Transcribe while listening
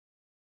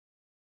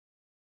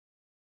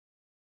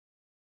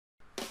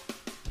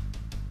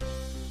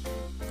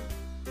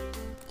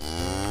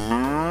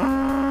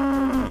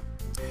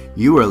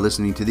You are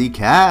listening to the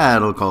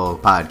Cattle Call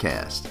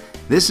Podcast.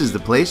 This is the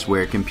place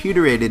where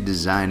computer-aided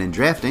design and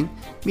drafting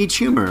meets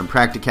humor and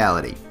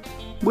practicality,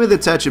 with a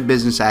touch of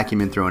business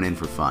acumen thrown in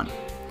for fun.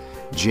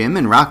 Jim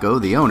and Rocco,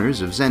 the owners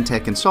of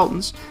Zentech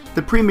Consultants,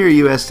 the premier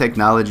U.S.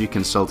 technology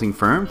consulting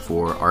firm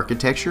for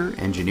architecture,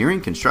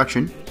 engineering,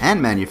 construction, and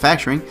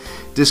manufacturing,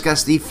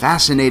 discuss the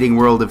fascinating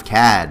world of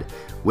CAD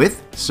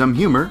with some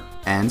humor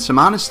and some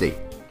honesty.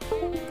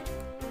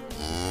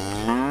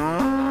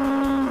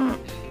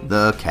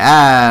 The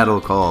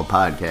Cattle Call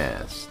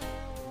Podcast.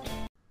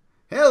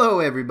 Hello,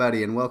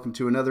 everybody, and welcome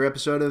to another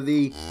episode of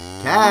the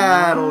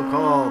Cattle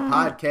Call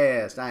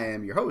Podcast. I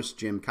am your host,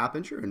 Jim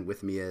Coppinger, and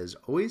with me, as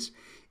always,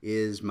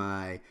 is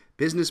my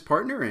business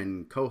partner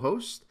and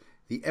co-host,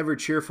 the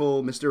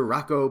ever-cheerful Mr.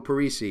 Rocco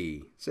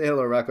Parisi. Say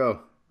hello,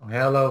 Rocco.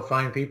 Hello,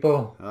 fine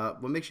people.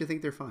 What makes you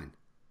think they're fine?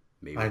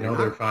 Maybe I know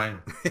they're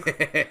fine.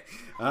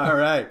 All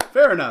right,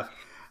 fair enough.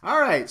 All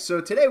right,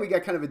 so today we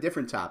got kind of a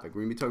different topic.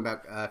 We're going to be talking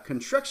about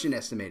construction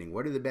estimating.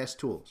 What are the best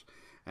tools?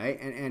 Right?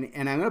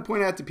 And I'm going to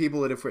point out to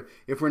people that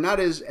if we're not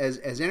as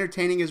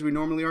entertaining as we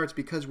normally are, it's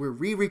because we're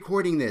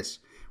re-recording this.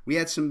 We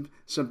had some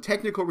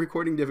technical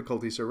recording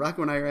difficulties, so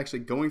Rocco and I are actually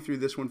going through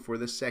this one for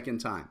the second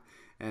time.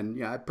 And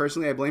yeah,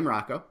 personally, I blame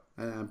Rocco.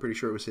 I'm pretty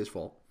sure it was his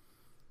fault.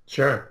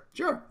 Sure.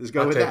 Let's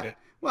go with that.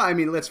 Well, I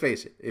mean, let's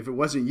face it. If it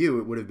wasn't you,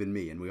 it would have been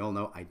me. And we all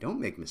know I don't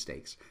make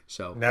mistakes.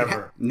 So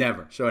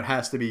never. So it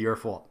has to be your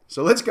fault.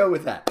 So let's go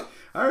with that.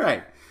 All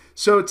right.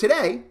 So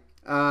today,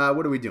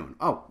 what are we doing?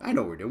 Oh, I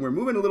know what we're doing. We're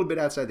moving a little bit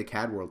outside the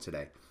CAD world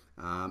today.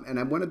 And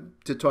I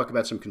wanted to talk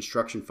about some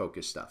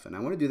construction-focused stuff. And I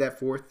want to do that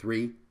for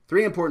three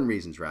important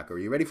reasons, Rocco. Are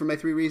you ready for my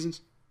 3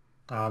 reasons?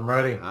 I'm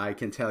ready. I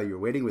can tell you're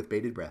waiting with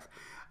bated breath.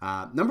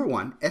 Number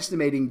one,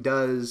 estimating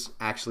does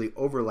actually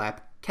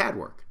overlap CAD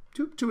work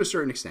to a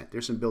certain extent.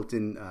 There's some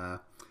built-in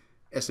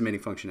estimating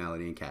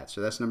functionality in CAD.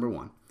 So that's number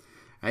one.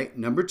 Right?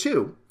 Number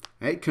two,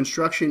 right?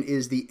 Construction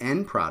is the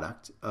end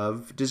product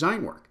of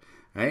design work.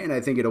 Right? And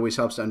I think it always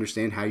helps to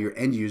understand how your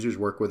end users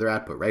work with their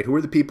output. Right? Who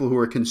are the people who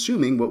are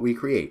consuming what we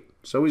create?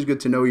 It's always good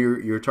to know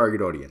your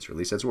target audience, or at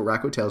least that's what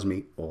Rocco tells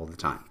me all the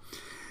time.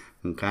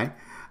 Okay?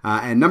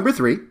 And number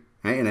three,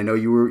 right? And I know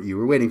you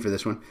were waiting for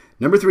this one.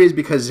 Number three is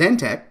because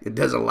Zentech, it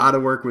does a lot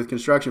of work with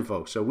construction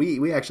folks. So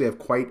we actually have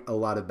quite a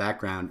lot of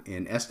background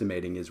in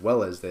estimating as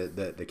well as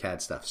the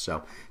CAD stuff.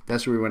 So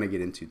that's what we want to get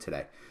into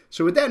today.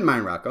 So with that in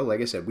mind, Rocco,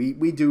 like I said,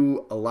 we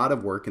do a lot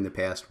of work in the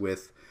past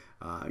with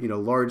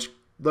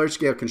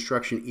large-scale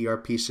construction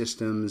ERP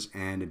systems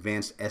and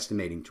advanced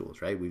estimating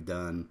tools, right? We've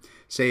done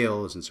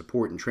sales and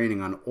support and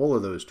training on all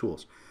of those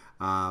tools.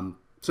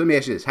 So let me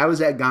ask you this. How has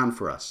that gone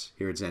for us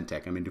here at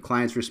Zentech? I mean, do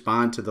clients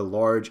respond to the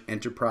large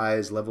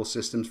enterprise-level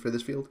systems for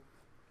this field?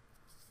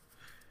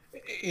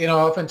 You know,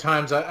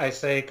 oftentimes I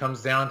say it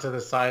comes down to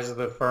the size of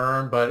the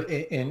firm, but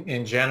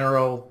in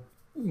general,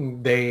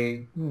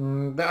 I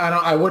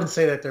wouldn't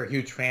say that they're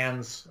huge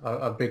fans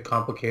of big,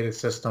 complicated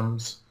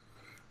systems.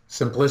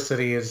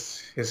 Simplicity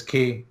is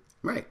key.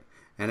 Right.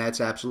 And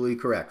that's absolutely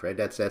correct, right?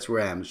 That's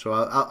where I am. So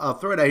I'll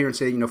throw it out here and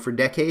say, for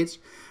decades,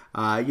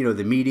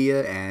 the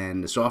media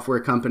and the software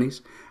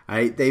companies,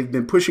 right, they've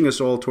been pushing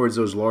us all towards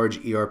those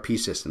large ERP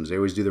systems. They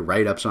always do the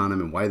write-ups on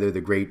them and why they're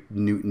the great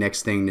new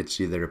next thing that's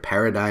either a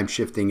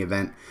paradigm-shifting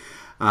event.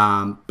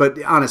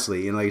 But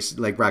honestly,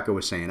 like Rocco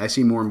was saying, I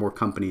see more and more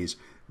companies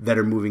that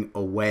are moving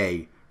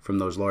away from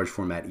those large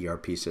format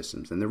ERP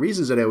systems. And the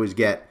reasons that I always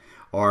get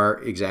are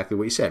exactly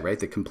what you said, right?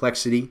 The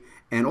complexity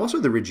and also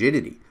the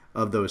rigidity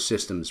of those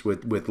systems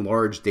with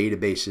large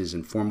databases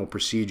and formal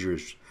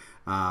procedures.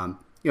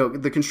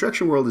 The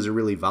construction world is a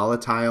really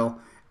volatile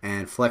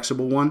and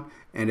flexible one,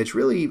 and it's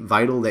really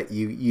vital that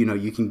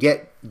you can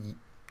get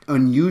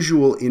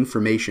unusual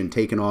information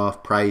taken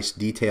off, priced,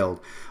 detailed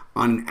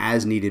on an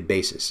as-needed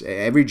basis.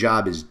 Every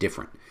job is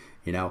different.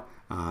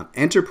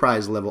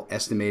 Enterprise level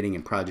estimating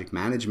and project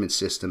management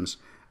systems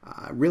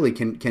really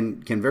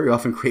can very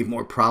often create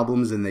more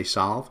problems than they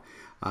solve.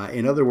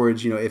 In other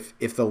words,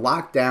 if the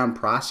lockdown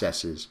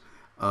processes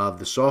of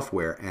the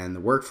software and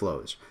the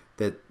workflows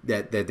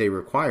that they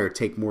require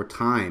take more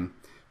time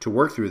to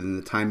work through than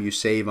the time you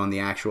save on the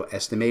actual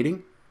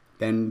estimating,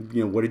 then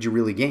what did you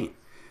really gain,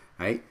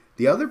 right?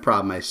 The other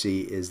problem I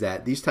see is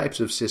that these types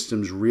of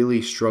systems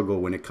really struggle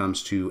when it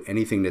comes to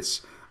anything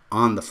that's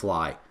on the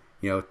fly,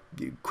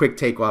 quick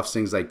takeoffs,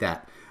 things like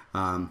that.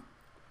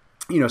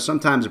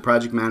 Sometimes a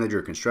project manager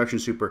or construction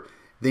super,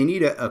 they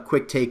need a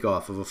quick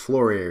takeoff of a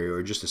floor area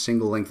or just a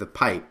single length of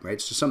pipe, right?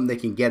 So something they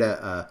can get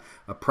a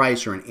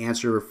price or an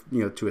answer,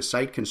 to a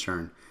site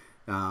concern.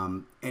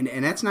 And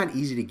that's not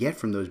easy to get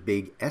from those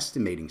big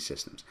estimating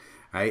systems,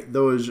 right?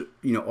 Those,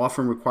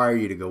 often require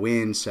you to go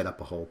in, set up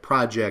a whole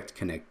project,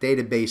 connect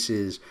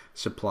databases,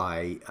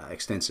 supply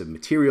extensive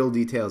material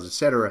details,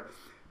 etc.,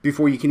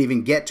 before you can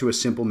even get to a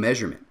simple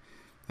measurement,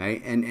 right?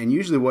 And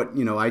usually what,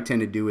 I tend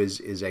to do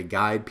is I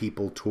guide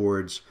people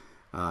towards,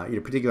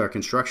 particularly our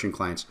construction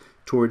clients,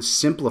 towards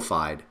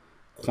simplified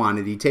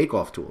quantity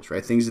takeoff tools,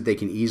 right? Things that they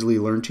can easily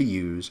learn to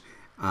use,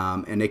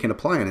 and they can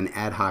apply on an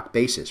ad hoc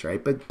basis,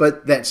 right?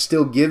 But that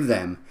still give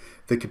them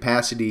the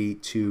capacity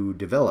to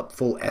develop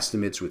full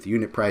estimates with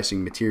unit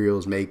pricing,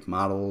 materials, make,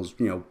 models,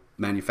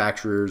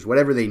 manufacturers,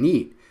 whatever they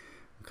need.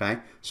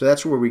 Okay, so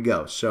that's where we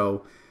go.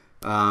 So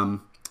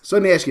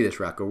let me ask you this,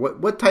 Rocco.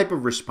 What type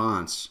of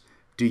response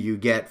do you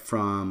get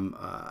from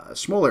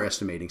smaller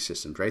estimating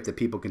systems, right, that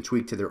people can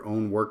tweak to their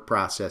own work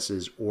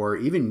processes or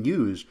even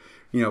use,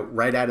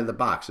 right out of the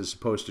box, as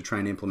opposed to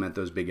trying to implement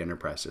those big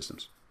enterprise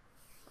systems?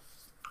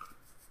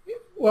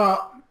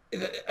 Well,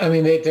 I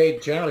mean, they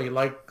generally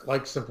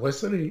like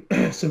simplicity.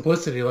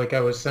 Simplicity, like I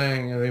was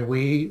saying. I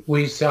mean,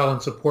 we sell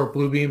and support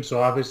Bluebeam,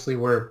 so obviously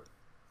we're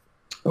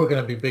going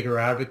to be bigger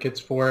advocates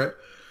for it.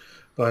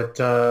 But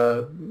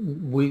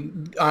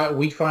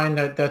we find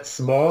that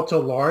small to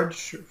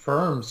large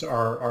firms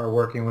are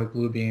working with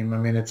Bluebeam. I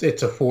mean, it's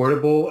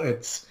affordable.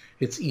 It's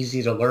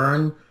easy to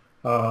learn.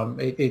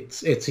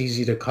 It's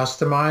easy to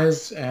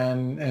customize,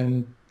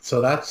 and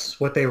so that's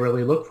what they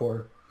really look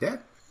for. Yeah,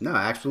 no,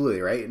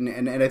 absolutely, right.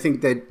 And I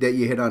think that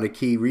you hit on a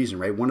key reason,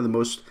 right? One of the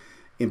most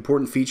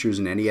important features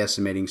in any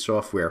estimating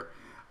software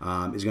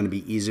is going to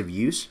be ease of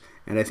use.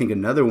 And I think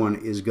another one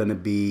is going to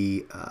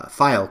be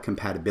file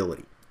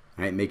compatibility,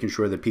 right? Making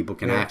sure that people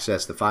can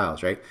access the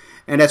files, right?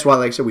 And that's why,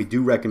 like I said, we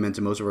do recommend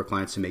to most of our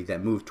clients to make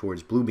that move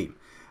towards Bluebeam.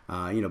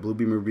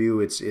 Bluebeam Review,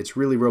 it's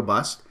really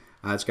robust.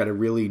 It's got a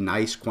really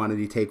nice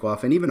quantity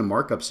takeoff and even a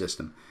markup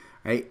system,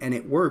 right? And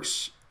it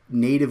works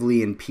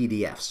natively in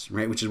PDFs,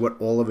 right? Which is what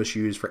all of us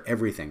use for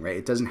everything, right?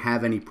 It doesn't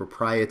have any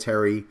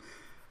proprietary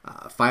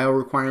file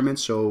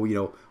requirements,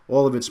 so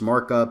all of its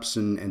markups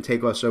and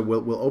takeoffs so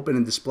will open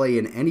and display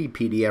in any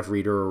PDF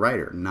reader or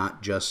writer,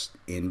 not just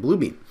in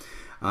Bluebeam.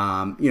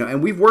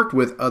 And we've worked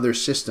with other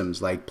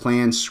systems like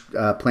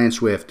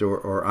PlanSwift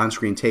or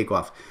OnScreen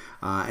Takeoff,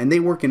 and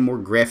they work in more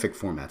graphic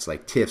formats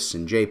like TIFFs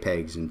and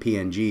JPEGs and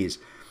PNGs.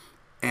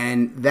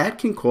 And that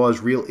can cause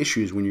real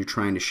issues when you're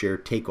trying to share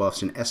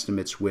takeoffs and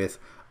estimates with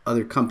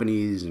other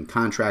companies and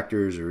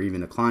contractors or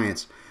even the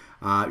clients.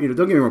 Don't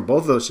get me wrong,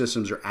 both of those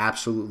systems are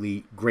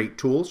absolutely great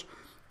tools,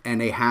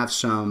 and they have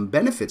some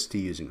benefits to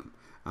using them,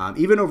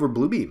 even over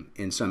Bluebeam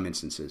in some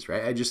instances,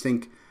 right? I just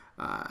think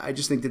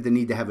that the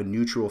need to have a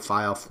neutral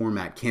file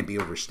format can't be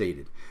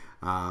overstated.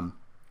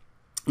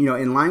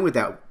 In line with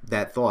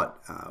that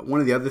thought, one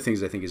of the other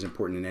things I think is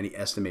important in any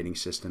estimating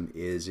system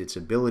is its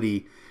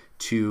ability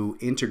to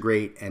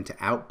integrate and to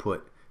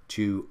output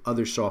to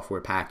other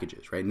software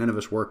packages, right? None of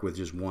us work with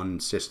just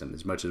one system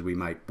as much as we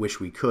might wish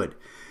we could.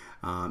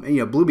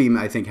 Bluebeam,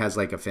 I think, has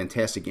like a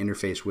fantastic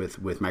interface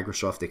with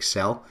Microsoft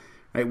Excel,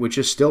 right, which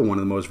is still one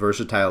of the most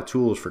versatile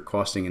tools for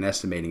costing and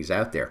estimating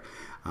out there.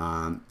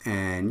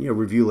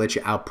 Review lets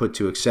you output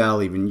to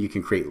Excel. Even you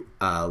can create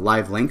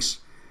live links,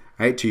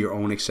 right, to your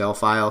own Excel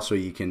file, so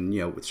you can,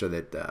 so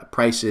that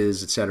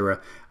prices,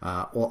 etc.,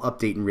 all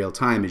update in real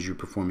time as you're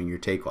performing your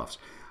takeoffs.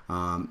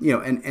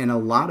 And a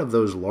lot of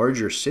those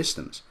larger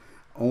systems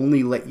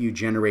only let you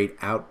generate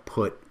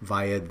output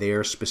via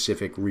their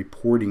specific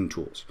reporting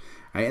tools,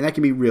 right? And that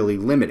can be really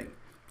limiting,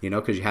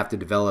 because you have to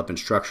develop and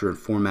structure and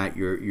format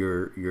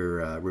your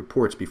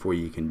reports before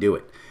you can do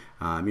it.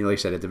 Like I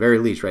said, at the very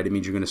least, right, it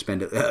means you're going to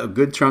spend a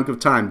good chunk of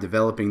time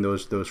developing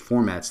those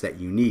formats that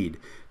you need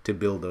to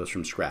build those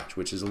from scratch,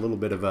 which is a little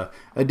bit of a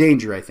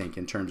danger, I think,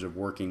 in terms of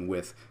working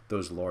with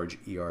those large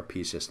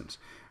ERP systems.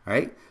 All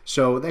right,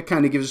 so that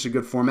kind of gives us a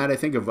good format, I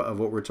think, of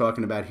what we're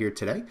talking about here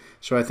today.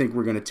 So I think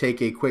we're going to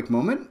take a quick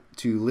moment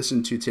to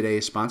listen to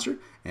today's sponsor,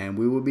 and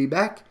we will be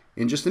back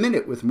in just a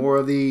minute with more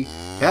of the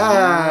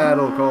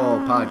Cattle Call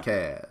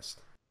Podcast.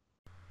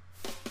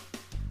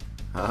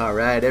 All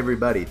right,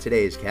 everybody,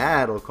 today's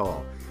Cattle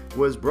Call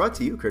was brought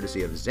to you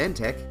courtesy of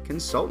Zentech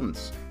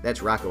Consultants.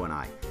 That's Rocco and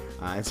I.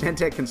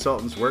 Zentech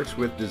Consultants works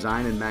with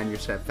design and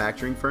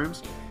manufacturing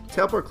firms to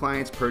help our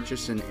clients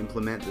purchase and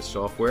implement the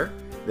software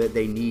that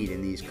they need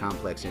in these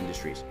complex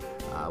industries.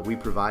 We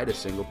provide a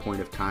single point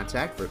of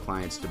contact for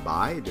clients to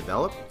buy,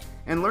 develop,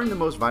 and learn the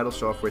most vital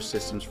software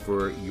systems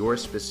for your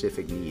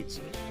specific needs.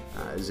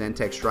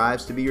 Zentech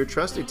strives to be your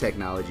trusted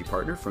technology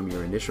partner from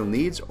your initial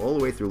needs all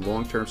the way through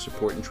long-term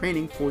support and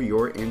training for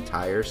your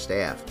entire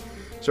staff.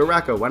 So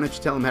Rocco, why don't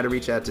you tell them how to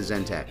reach out to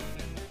Zentech?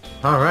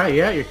 All right,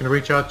 yeah, you can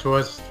reach out to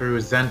us through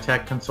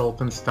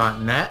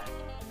zentechconsultants.net.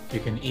 You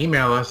can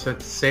email us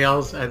at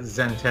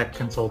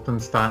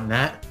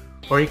sales@zentechconsultants.net,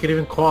 or you can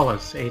even call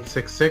us,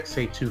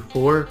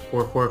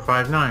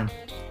 866-824-4459.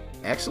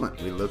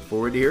 Excellent. We look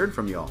forward to hearing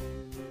from y'all.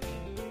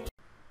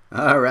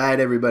 All right,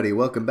 everybody.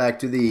 Welcome back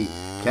to the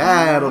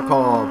Cattle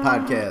Call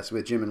Podcast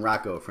with Jim and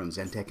Rocco from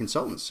Zentech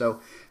Consultants. So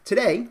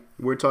today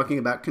we're talking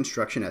about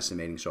construction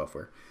estimating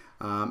software.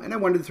 And I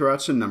wanted to throw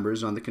out some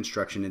numbers on the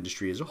construction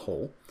industry as a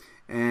whole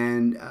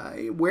and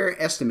where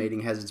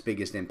estimating has its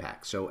biggest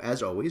impact. So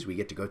as always, we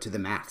get to go to the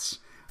maths.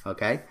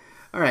 Okay?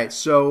 All right.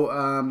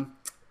 So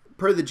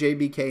per the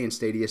JBK and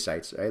Stadia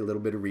sites, right, a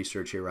little bit of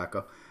research here,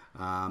 Rocco.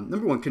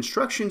 Number one,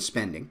 construction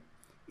spending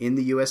in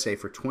the USA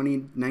for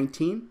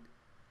 2019,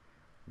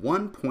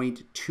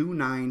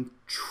 $1.29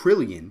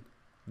 trillion.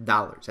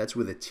 That's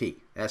with a T.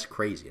 That's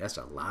crazy. That's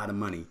a lot of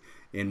money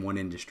in one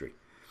industry.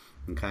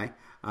 Okay.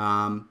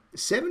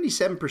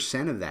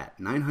 77% of that,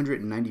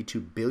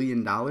 $992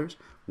 billion,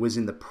 was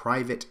in the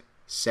private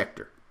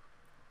sector.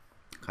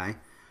 Okay.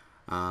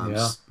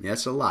 Yeah.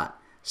 That's a lot.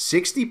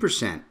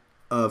 60%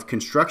 of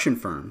construction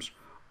firms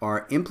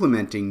are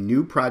implementing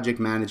new project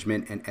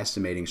management and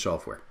estimating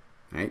software.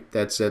 Right.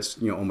 That's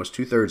almost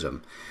 2/3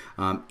 of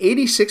them.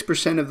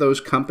 86% of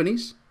those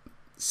companies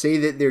say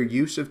that their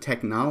use of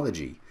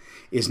technology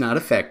is not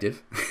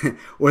effective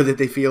or that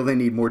they feel they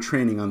need more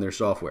training on their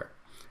software.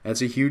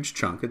 That's a huge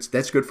chunk.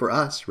 That's good for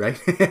us, right?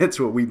 That's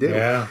what we do.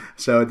 Yeah.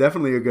 So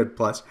definitely a good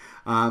plus.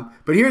 But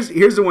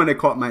here's the one that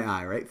caught my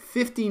eye, right?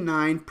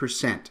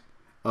 59%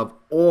 of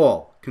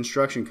all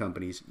construction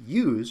companies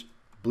use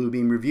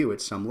Bluebeam Review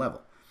at some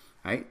level,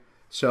 right?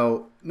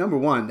 So number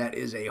one, that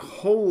is a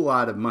whole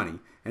lot of money,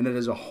 and that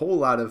is a whole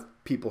lot of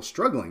people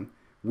struggling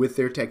with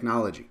their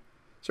technology.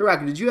 So,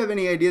 Rocky, did you have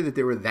any idea that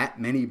there were that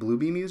many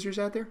Bluebeam users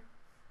out there?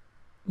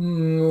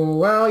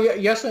 Well,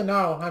 yes and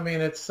no. I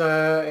mean, it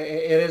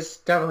is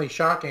definitely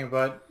shocking,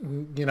 but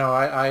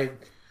I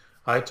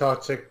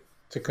talk to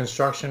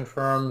construction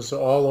firms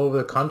all over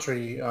the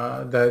country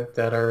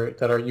that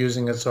are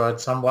using it. So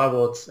at some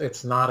level,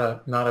 it's not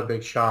a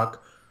big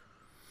shock.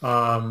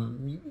 What's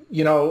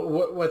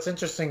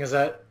interesting is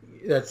that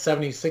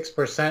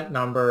 76%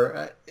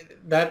 number,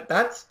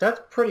 that's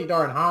pretty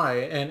darn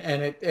high,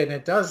 and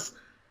it does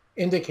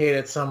indicate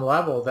at some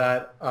level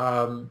that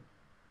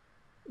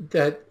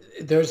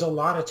there's a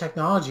lot of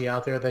technology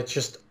out there that's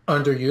just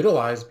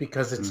underutilized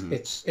because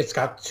it's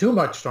got too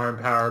much storm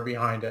power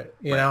behind it,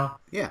 you Right. know?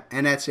 Yeah,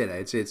 and that's it.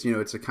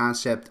 It's a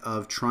concept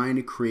of trying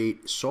to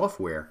create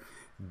software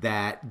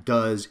that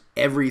does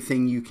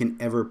everything you can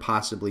ever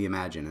possibly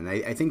imagine, and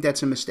I think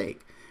that's a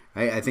mistake.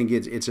 Right? I think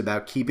it's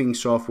about keeping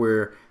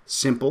software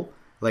simple.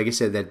 Like I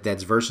said,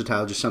 that's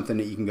versatile, just something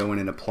that you can go in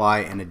and apply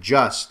and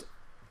adjust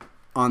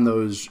on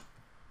those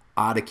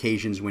odd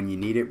occasions when you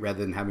need it, rather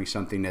than having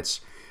something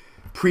that's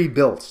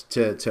pre-built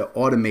to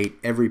automate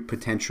every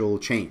potential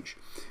change.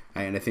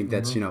 And I think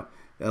that's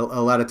a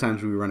lot of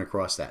times we run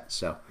across that.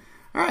 So,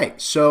 all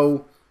right,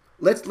 so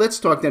let's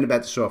talk then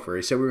about the software.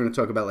 I said we were going to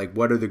talk about like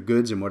what are the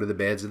goods and what are the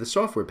bads of the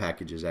software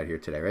packages out here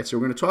today, right? So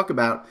we're going to talk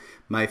about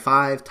my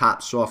 5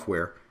 top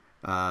software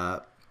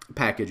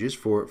packages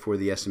for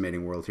the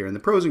estimating world here, and the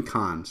pros and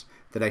cons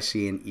that I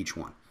see in each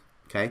one.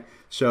 Okay,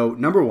 so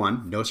number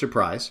one, no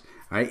surprise,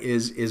 right,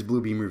 is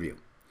Bluebeam Review.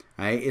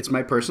 Right? It's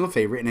my personal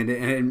favorite,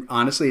 and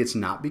honestly, it's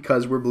not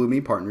because we're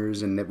Bluebeam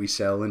partners and that we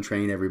sell and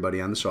train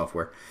everybody on the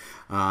software.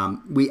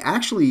 We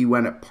actually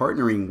went up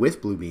partnering with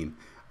Bluebeam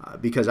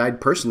because I'd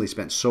personally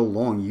spent so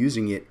long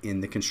using it in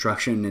the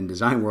construction and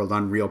design world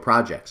on real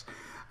projects.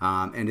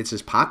 And it's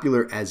as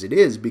popular as it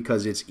is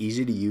because it's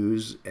easy to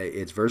use,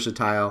 it's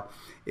versatile,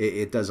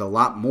 it does a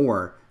lot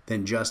more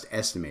than just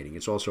estimating.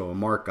 It's also a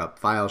markup,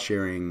 file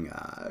sharing,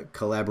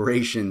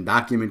 collaboration,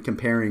 document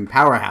comparing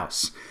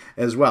powerhouse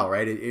as well,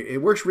 right?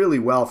 It works really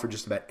well for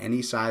just about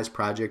any size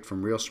project,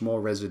 from real small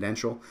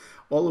residential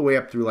all the way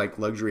up through like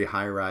luxury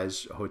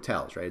high-rise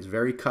hotels, right? It's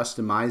very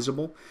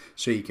customizable,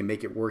 so you can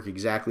make it work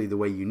exactly the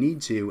way you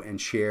need to and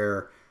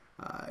share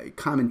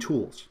common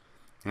tools,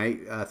 right,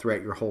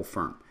 throughout your whole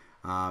firm.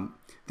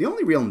 The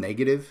only real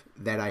negative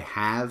that I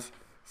have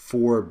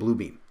for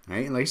Bluebeam,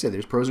 right, and like I said,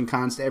 there's pros and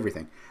cons to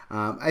everything.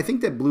 I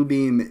think that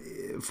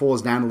Bluebeam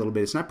falls down a little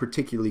bit. It's not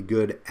particularly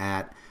good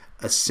at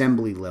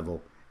assembly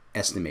level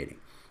estimating,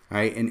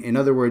 right? In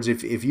other words,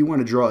 if you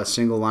want to draw a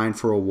single line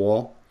for a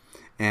wall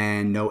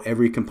and know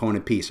every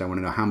component piece, I want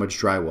to know how much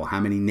drywall, how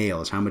many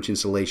nails, how much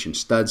insulation,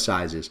 stud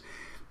sizes.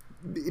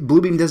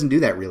 Bluebeam doesn't do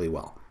that really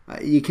well.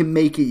 You can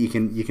make it, you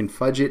can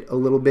fudge it a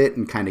little bit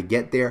and kind of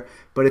get there,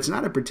 but it's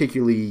not a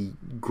particularly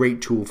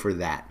great tool for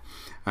that.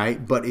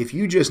 Right? But if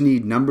you just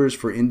need numbers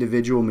for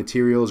individual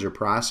materials or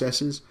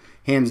processes,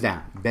 hands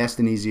down, best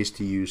and easiest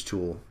to use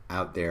tool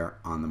out there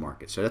on the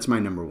market. So that's my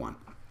number one.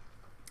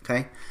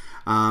 Okay.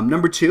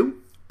 Number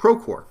two,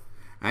 Procore.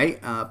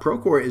 Right?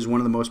 Procore is one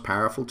of the most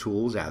powerful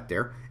tools out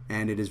there,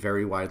 and it is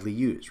very widely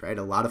used. Right?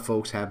 A lot of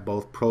folks have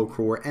both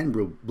Procore and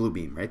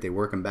Bluebeam. Right? They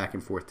work them back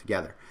and forth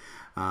together.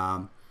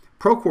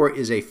 Procore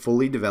is a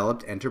fully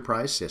developed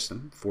enterprise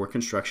system for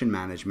construction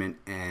management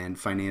and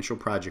financial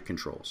project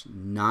controls,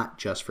 not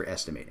just for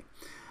estimating.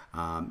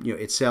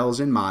 It sells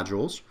in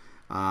modules,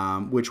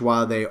 which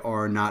while they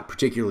are not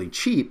particularly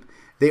cheap,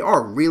 they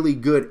are really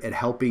good at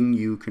helping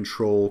you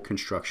control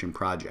construction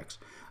projects.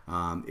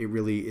 It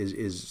really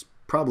is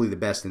probably the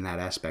best in that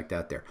aspect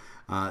out there.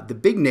 The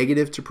big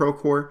negative to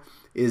Procore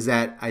is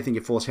that I think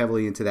it falls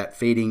heavily into that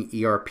fading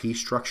ERP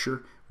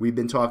structure we've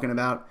been talking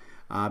about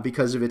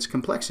because of its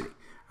complexity.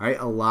 Right?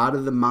 A lot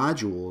of the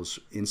modules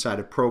inside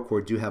of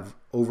Procore do have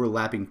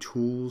overlapping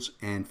tools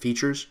and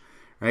features,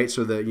 right?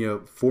 So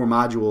the 4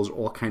 modules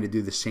all kind of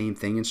do the same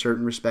thing in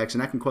certain respects,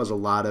 and that can cause a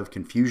lot of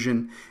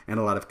confusion and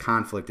a lot of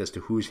conflict as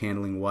to who's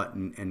handling what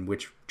and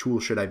which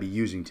tool should I be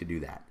using to do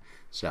that.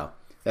 So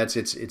that's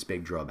its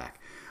big drawback.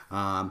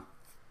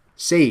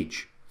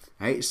 Sage,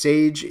 right?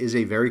 Sage is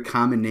a very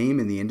common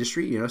name in the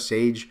industry.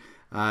 Sage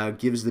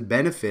gives the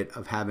benefit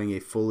of having a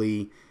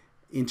fully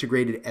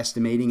integrated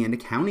estimating and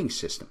accounting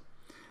system.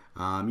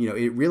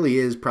 It really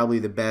is probably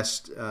the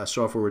best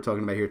software we're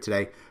talking about here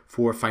today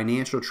for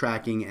financial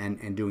tracking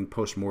and doing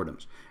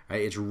postmortems.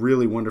 Right? It's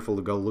really wonderful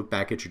to go look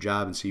back at your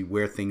job and see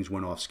where things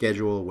went off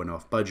schedule, went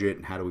off budget,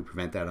 and how do we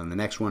prevent that on the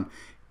next one.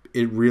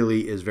 It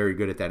really is very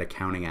good at that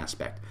accounting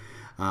aspect.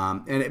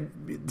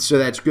 So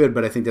that's good,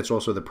 but I think that's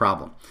also the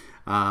problem.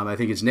 I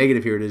think it's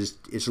negative here.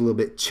 It's a little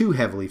bit too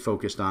heavily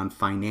focused on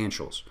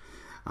financials.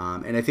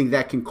 And I think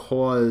that can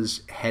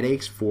cause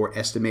headaches for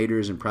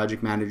estimators and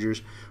project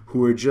managers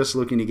who are just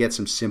looking to get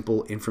some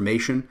simple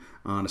information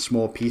on a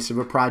small piece of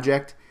a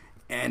project,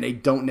 and they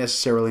don't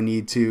necessarily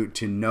need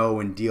to know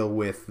and deal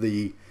with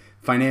the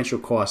financial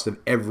cost of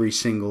every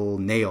single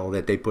nail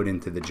that they put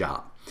into the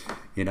job.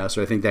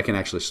 So I think that can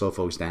actually slow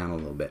folks down a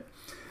little bit.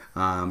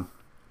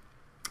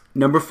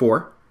 Number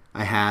 4,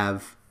 I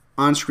have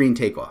on-screen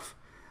takeoff.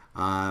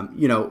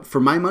 For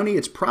my money,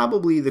 it's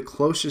probably the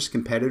closest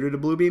competitor to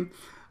Bluebeam.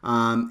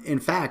 In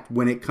fact,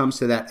 when it comes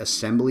to that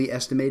assembly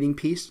estimating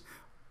piece,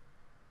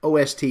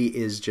 OST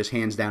is just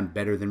hands down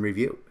better than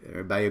Review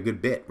by a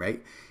good bit,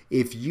 right?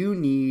 If you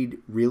need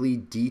really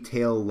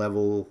detailed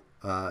levels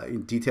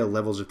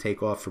of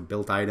takeoff for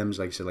built items,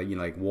 like I said,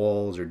 like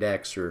walls or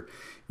decks, or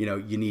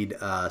you need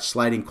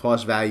sliding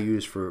cost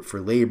values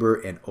for labor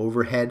and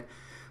overhead,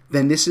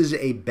 then this is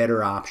a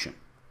better option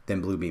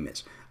than Bluebeam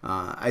is.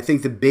 I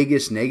think the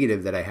biggest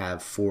negative that I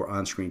have for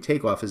on-screen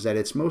takeoff is that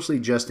it's mostly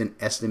just an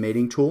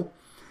estimating tool,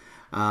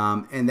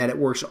 and that it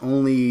works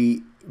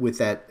only with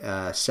that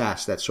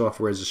SaaS, that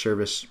software as a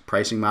service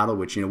pricing model,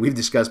 which we've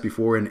discussed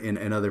before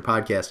in other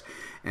podcasts,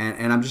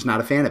 and I'm just not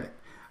a fan of it.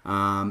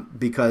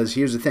 Because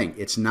here's the thing,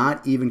 it's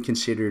not even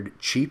considered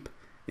cheap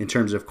in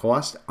terms of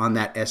cost on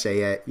that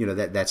SA,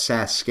 that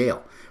SaaS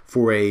scale.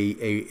 For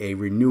a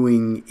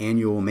renewing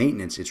annual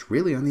maintenance, it's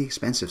really on the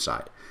expensive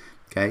side.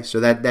 Okay,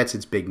 so that's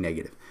its big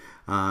negative.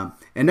 And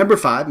number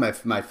 5,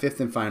 my fifth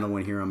and final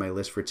one here on my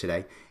list for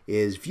today,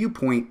 is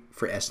Viewpoint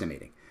for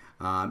estimating.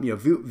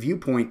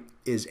 Viewpoint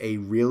is a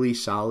really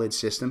solid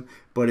system,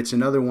 but it's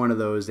another one of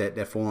those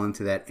that fall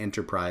into that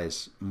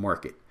enterprise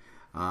market.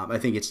 I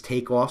think its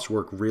takeoffs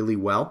work really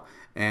well,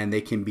 and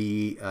they can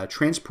be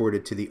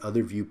transported to the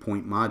other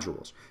Viewpoint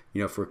modules,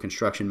 for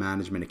construction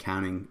management,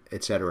 accounting,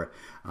 etc.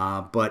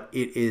 But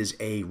it is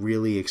a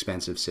really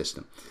expensive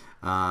system.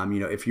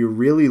 If you're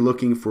really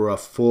looking for a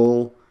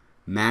full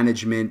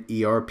management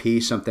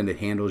ERP, something that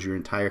handles your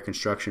entire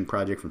construction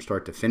project from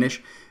start to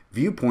finish,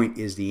 Viewpoint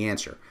is the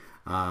answer.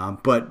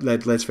 But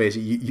let's face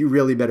it, you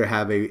really better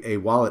have a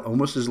wallet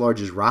almost as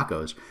large as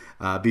Rocco's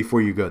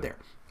before you go there.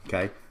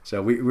 Okay,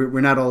 so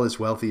we're not all as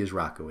wealthy as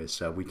Rocco is,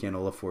 so we can't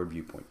all afford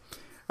Viewpoint.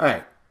 All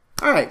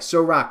right.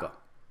 So Rocco,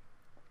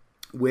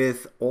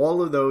 with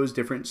all of those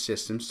different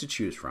systems to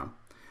choose from,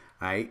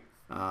 all right,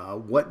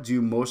 what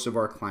do most of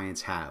our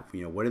clients have?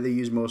 What do they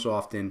use most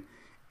often,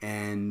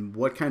 and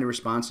what kind of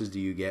responses do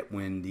you get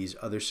when these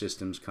other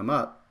systems come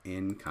up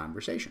in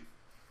conversation?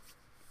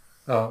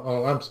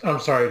 I'm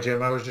sorry,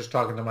 Jim. I was just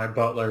talking to my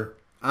butler.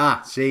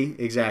 See,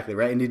 exactly,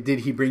 right. And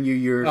did he bring you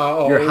your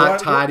hot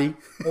toddy?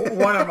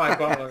 One of my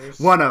butlers.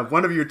 one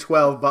of your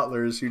 12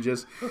 butlers who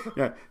just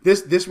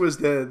this was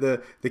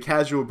the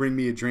casual bring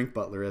me a drink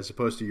butler, as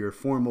opposed to your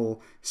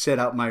formal set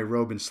out my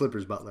robe and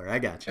slippers butler. I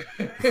got you.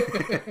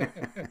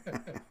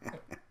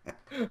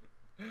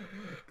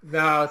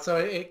 No, so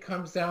it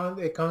comes down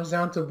to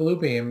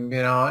Bluebeam,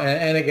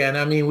 and again,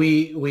 I mean,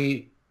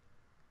 we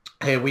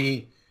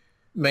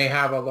may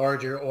have a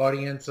larger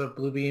audience of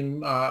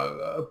Bluebeam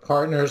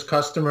partners,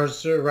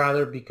 customers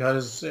rather,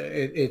 because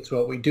it's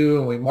what we do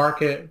and we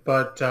market.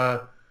 But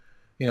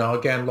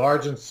again,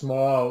 large and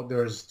small,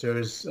 there's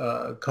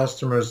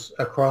customers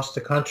across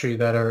the country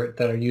that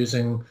are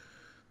using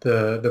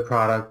the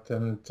product,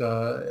 and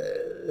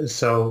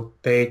so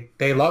they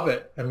love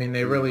it. I mean,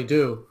 they really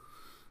do.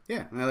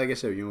 Yeah, like I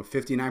said,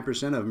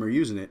 59% of them are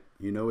using it.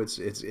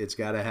 It's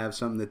got to have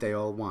something that they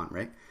all want,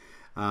 right?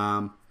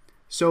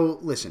 So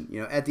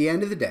listen, at the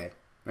end of the day,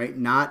 right,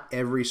 not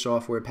every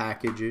software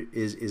package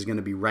is going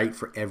to be right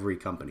for every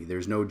company.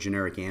 There's no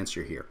generic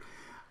answer here.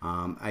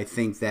 I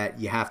think that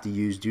you have to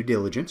use due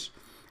diligence.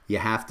 You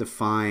have to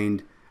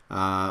find,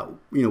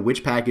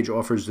 which package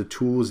offers the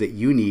tools that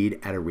you need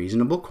at a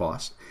reasonable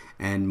cost,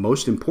 and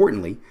most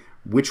importantly,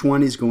 which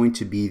one is going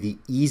to be the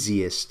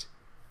easiest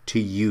to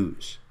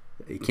use.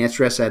 You can't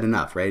stress that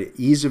enough, right?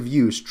 Ease of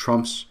use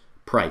trumps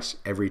price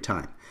every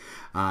time.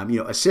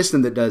 A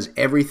system that does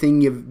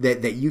everything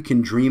that you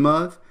can dream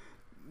of,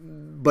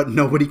 but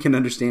nobody can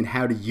understand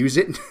how to use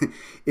it,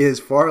 is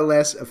far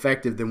less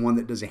effective than one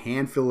that does a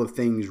handful of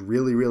things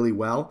really, really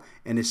well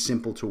and is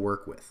simple to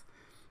work with,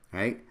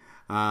 right?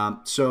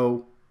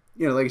 So,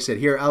 like I said,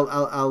 here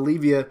I'll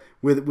leave you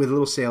with a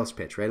little sales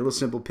pitch, right? A little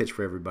simple pitch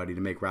for everybody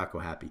to make Rocco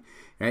happy,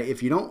 right?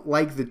 If you don't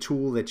like the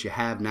tool that you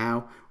have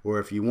now, or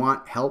if you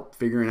want help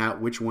figuring out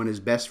which one is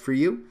best for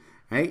you,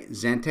 right?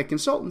 Zentech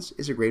Consultants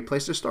is a great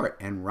place to start.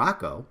 And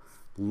Rocco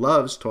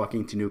loves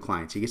talking to new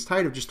clients. He gets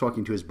tired of just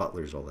talking to his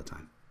butlers all the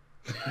time.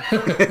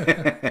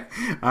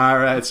 All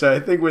right, so I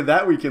think with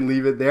that we can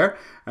leave it there.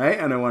 All right,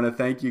 and I want to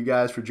thank you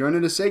guys for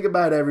joining us. Say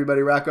goodbye to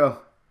everybody,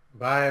 Rocco.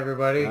 Bye,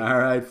 everybody. All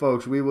right,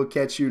 folks, we will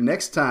catch you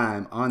next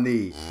time on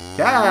the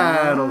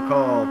Cattle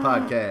Call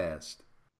Podcast.